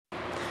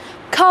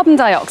Carbon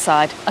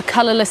dioxide, a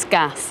colourless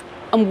gas,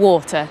 and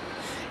water,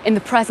 in the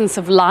presence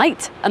of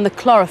light and the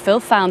chlorophyll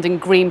found in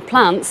green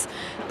plants,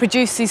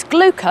 produces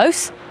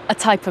glucose, a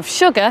type of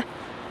sugar,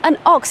 and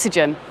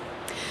oxygen.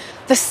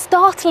 The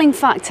startling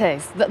fact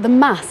is that the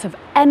mass of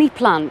any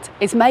plant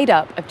is made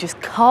up of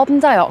just carbon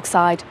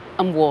dioxide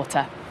and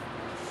water.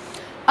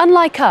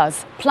 Unlike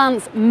us,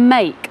 plants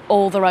make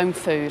all their own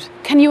food.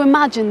 Can you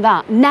imagine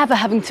that, never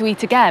having to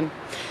eat again?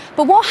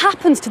 But what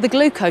happens to the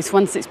glucose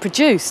once it's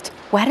produced?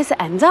 Where does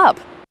it end up?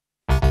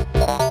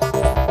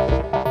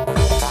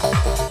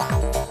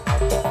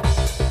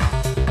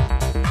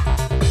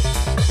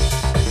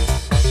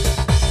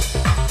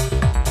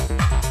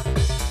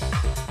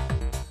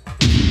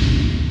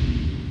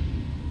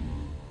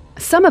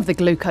 Some of the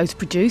glucose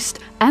produced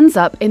ends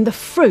up in the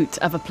fruit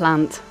of a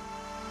plant.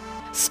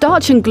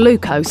 Starch and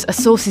glucose are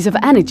sources of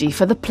energy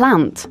for the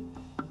plant.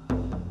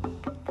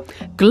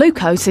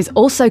 Glucose is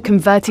also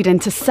converted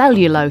into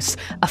cellulose,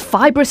 a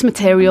fibrous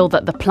material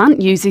that the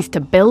plant uses to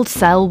build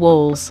cell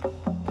walls.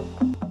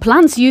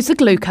 Plants use the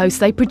glucose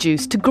they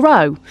produce to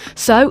grow,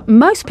 so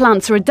most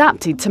plants are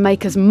adapted to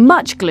make as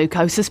much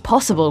glucose as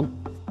possible.